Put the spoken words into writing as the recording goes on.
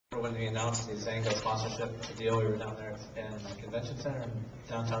when we announced the Zango sponsorship deal. We were down there in the convention center in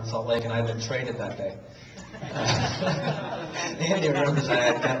downtown Salt Lake, and I had been traded that day. Andy remembers I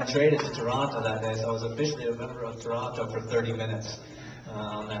had gotten traded to Toronto that day, so I was officially a member of Toronto for 30 minutes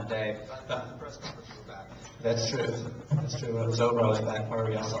on that day. That's true. That's true. When it was over, I was back where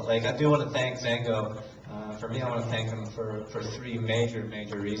we are in Salt Lake. I do want to thank Zango. For me, I want to thank them for three major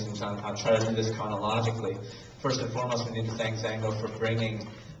reasons. I'll try to do this chronologically. First and foremost, we need to thank Zango for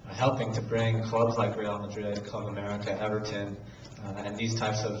helping to bring clubs like Real Madrid, Club America, Everton, and these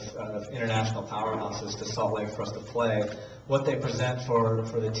types of international powerhouses to Salt Lake for us to play. What they present for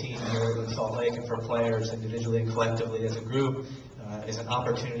the team here in Salt Lake and for players individually and collectively as a group is an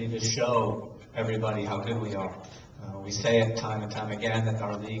opportunity to show everybody how good we are. We say it time and time again that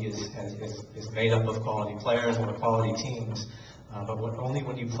our league is made up of quality players and quality teams, but only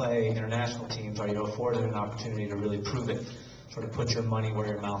when you play international teams are you afforded an opportunity to really prove it, sort of put your money where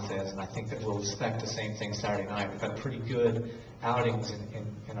your mouth is, and I think that we'll expect the same thing Saturday night. We've had pretty good outings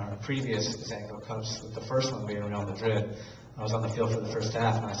in our previous Zango Cups. With the first one being Real Madrid, I was on the field for the first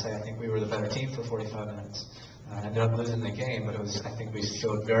half, and I think we were the better team for 45 minutes. I ended up losing the game, but I think we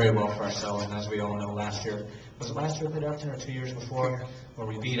showed very well for ourselves. And as we all know, was it last year we beat Everton or 2 years before, where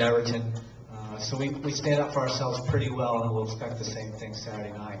we beat Everton? So we stand up for ourselves pretty well, and we'll expect the same thing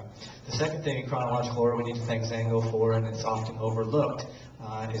Saturday night. The second thing in chronological order we need to thank Zango for, and it's often overlooked,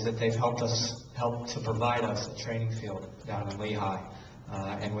 is that they've helped to provide us a training field down in Lehigh.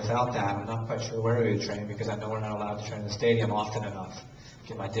 And without that, I'm not quite sure where we would train, because I know we're not allowed to train in the stadium often enough.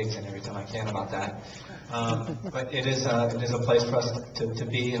 Get my digs in every time I can about that. But it is a place for us to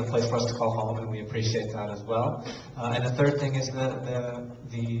be and a place for us to call home, and we appreciate that as well. And the third thing is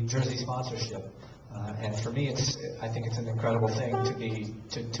the jersey sponsorship. And for me, I think it's an incredible thing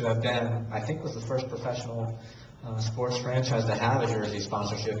to have been, I think was the first professional sports franchise to have a jersey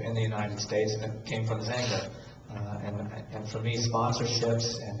sponsorship in the United States, and it came from Zango. And for me,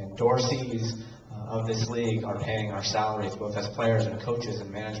 sponsorships and endorsees of this league are paying our salaries, both as players and coaches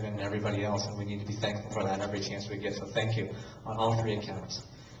and management and everybody else, and we need to be thankful for that every chance we get. So thank you on all three accounts.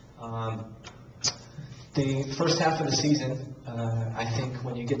 The first half of the season, I think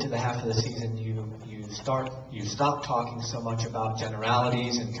when you get to the half of the season, you stop talking so much about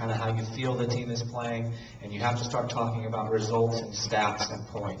generalities and kind of how you feel the team is playing, and you have to start talking about results and stats and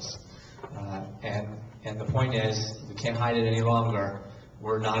points. And the point is, we can't hide it any longer.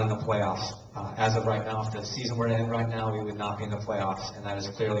 We're not in the playoffs. As of right now, if the season were to end right now, we would not be in the playoffs, and that is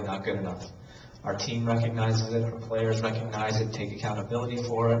clearly not good enough. Our team recognizes it, our players recognize it, take accountability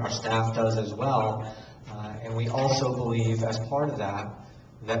for it, our staff does as well, and we also believe, as part of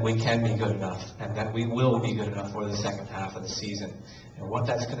that we can be good enough, and that we will be good enough for the second half of the season. And what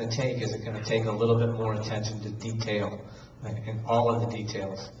that's going to take is it's going to take a little bit more attention to detail, in all of the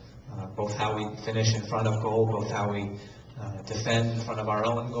details, both how we finish in front of goal, both how we defend in front of our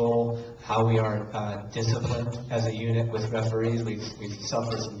own goal, how we are disciplined as a unit with referees. We've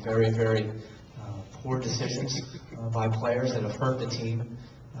suffered some very poor decisions by players that have hurt the team.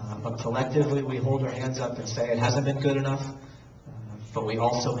 But collectively, we hold our hands up and say it hasn't been good enough, but we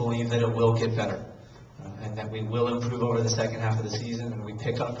also believe that it will get better, and that we will improve over the second half of the season, and we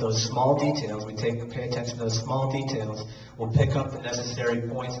pick up those small details. Pay attention to those small details. We'll pick up the necessary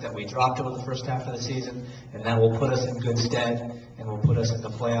points that we dropped over the first half of the season, and that will put us in good stead, and will put us in the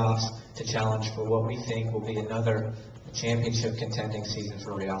playoffs to challenge for what we think will be another championship contending season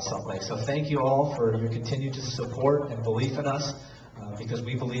for Real Salt Lake. So thank you all for your continued support and belief in us, because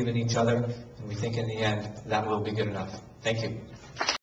we believe in each other, and we think in the end that will be good enough. Thank you.